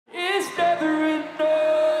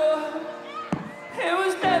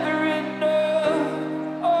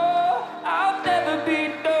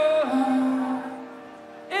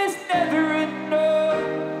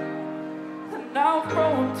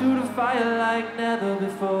like never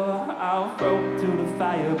before. I'll throw him to the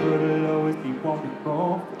fire, but I'll always be wanting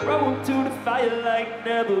more. Throw him to the fire like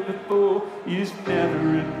never before. It's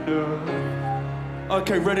never enough.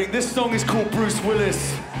 Okay, ready? This song is called Bruce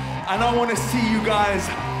Willis, and I want to see you guys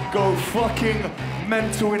go fucking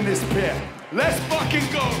mental in this pit. Let's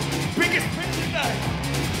fucking go! Biggest pit today!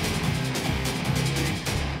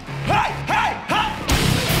 Hey, hey, hey!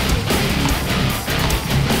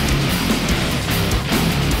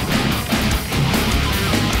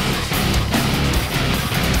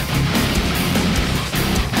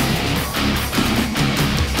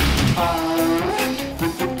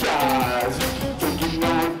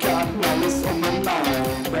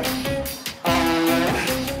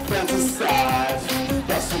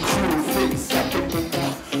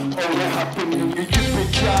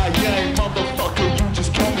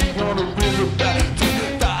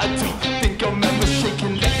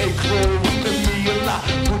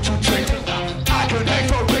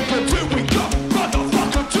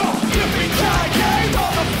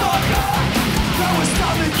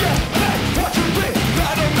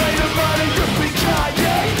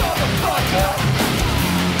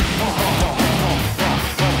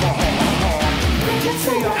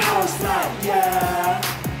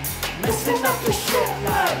 Messing up the shit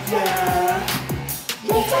like, yeah.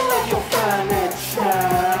 Moving like your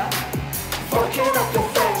furniture. Fucking up the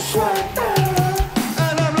fence right there.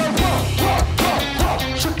 And I'm like, whoa,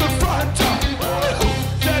 shut the front door.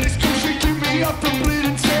 That is cause you keep me up from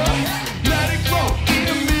bleeding till let it go,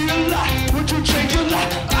 eating me alive. Would you change your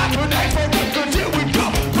life? I can act for record, here we go.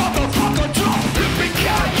 Motherfucker, drop,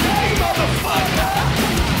 yippee-ki-yay, motherfucker.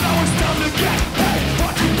 Now it's time to get paid.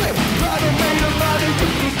 What you think? I done made a lot of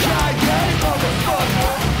yippee-ki-yay,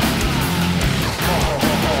 motherfucker.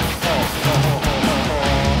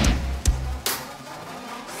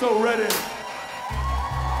 So ready.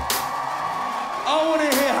 I want to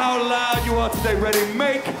hear how loud you are today. Ready?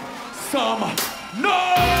 Make some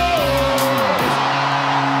noise!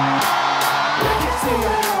 Bring it to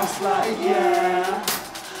your house like, yeah.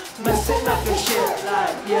 Messing up your shit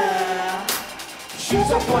like, yeah. Shoes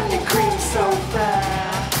up on your cream so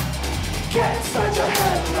fair. Get inside your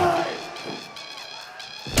head like.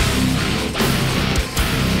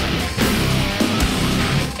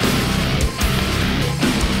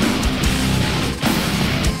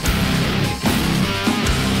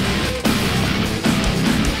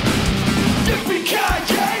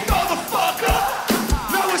 Yippee-ki-yay, motherfucker!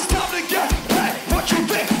 Now it's time to get paid. What you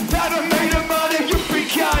think? That I made a money?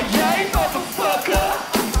 Yippee-ki-yay, motherfucker!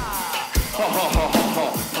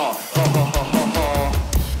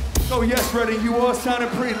 So yes, ready, you are sounding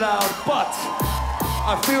pretty loud, but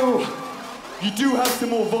I feel you do have some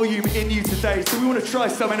more volume in you today, so we want to try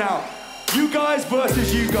something out. You guys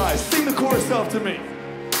versus you guys. Sing the chorus after me.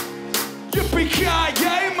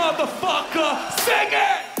 Yippee-ki-yay, motherfucker! Sing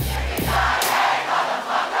it!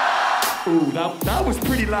 Ooh, that was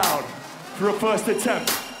pretty loud for a first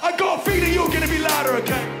attempt. I got a feeling you're gonna be louder,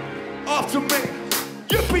 okay? After me.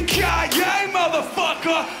 Yippee-ki-yay,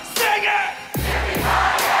 motherfucker! Sing it!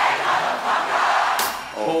 Yippee-ki-yay, motherfucker!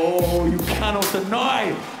 Oh, you cannot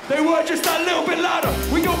deny. They were just a little bit louder.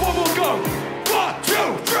 We got one more go. 1,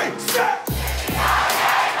 2, 3, sing!